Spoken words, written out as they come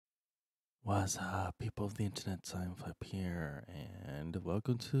What's up, people of the internet? iamflip here, and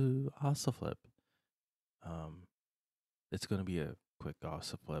welcome to iamflip. Um, it's gonna be a quick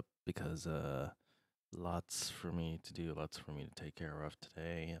iamflip because lots for me to do, lots for me to take care of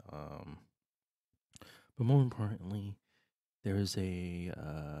today. But more importantly, there is a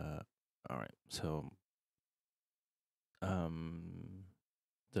all right. So um,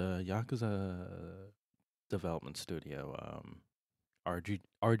 the Yakuza development studio,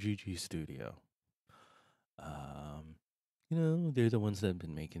 RGG Studio. Um, they're the ones that have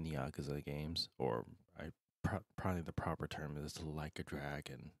been making the Yakuza games, or probably the proper term is like a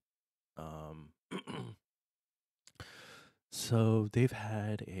dragon. Um, so they've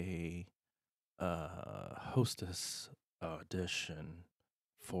had a hostess audition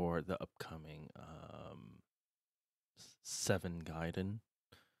for the upcoming Seven Gaiden,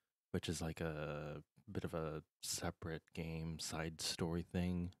 which is like a bit of a separate game side story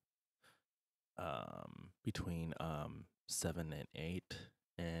thing between 7 and 8,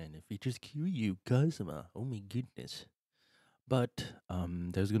 and it features Kiryu Kazuma. Oh my goodness! But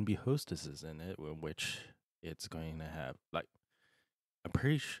there's gonna be hostesses in it, which it's going to have like I'm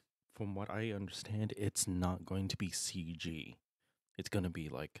pretty sure, from what I understand, it's not going to be CG. It's gonna be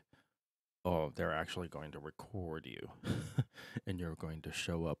like, oh, they're actually going to record you, and you're going to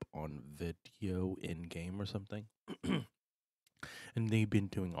show up on video in game or something. And they've been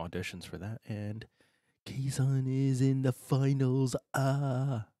doing auditions for that, and Kazan is in the finals.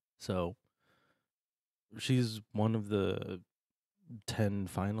 So she's one of the 10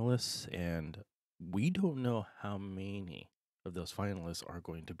 finalists, and we don't know how many of those finalists are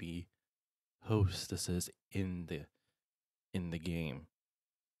going to be hostesses in the game.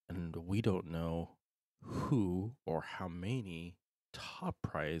 And we don't know who or how many top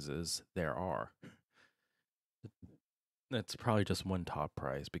prizes there are. That's probably just one top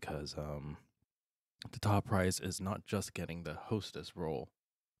prize because the top prize is not just getting the hostess role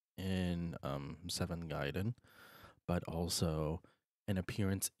in Seven Gaiden, but also an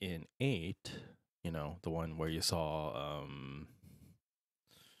appearance in 8. The one where you saw um,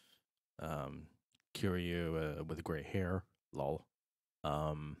 Kiryu with gray hair, lol.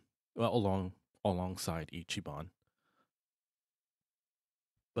 Well, alongside Ichiban,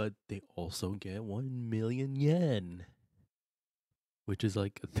 but they also get 1 million yen, which is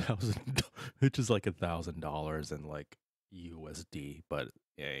like which is like $1,000 in like USD. But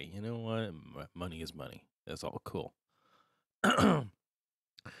hey, you know what? Money is money. That's all cool. The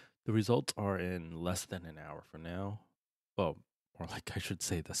results are in less than an hour from now. Well, more like I should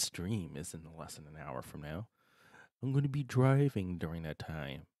say the stream is in less than an hour from now. I'm going to be driving during that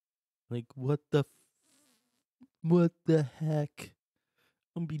time. Like, what the heck?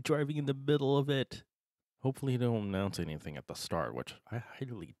 I'm going to be driving in the middle of it. Hopefully, they don't announce anything at the start, which I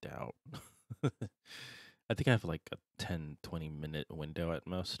highly doubt. I think I have like a 10-20 minute window at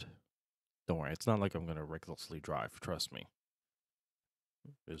most. Don't worry, it's not like I'm going to recklessly drive. Trust me.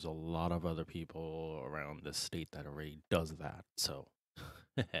 There's a lot of other people around this state that already does that, so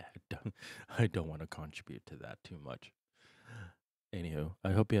I don't want to contribute to that too much. Anywho,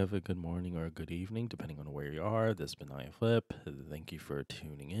 I hope you have a good morning or a good evening, depending on where you are. This has been iamflip. Thank you for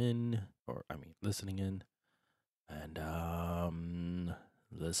tuning in, or I mean, listening in. And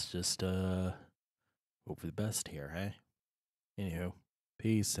let's just hope for the best here, hey? Anywho,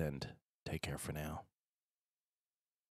 peace and take care for now.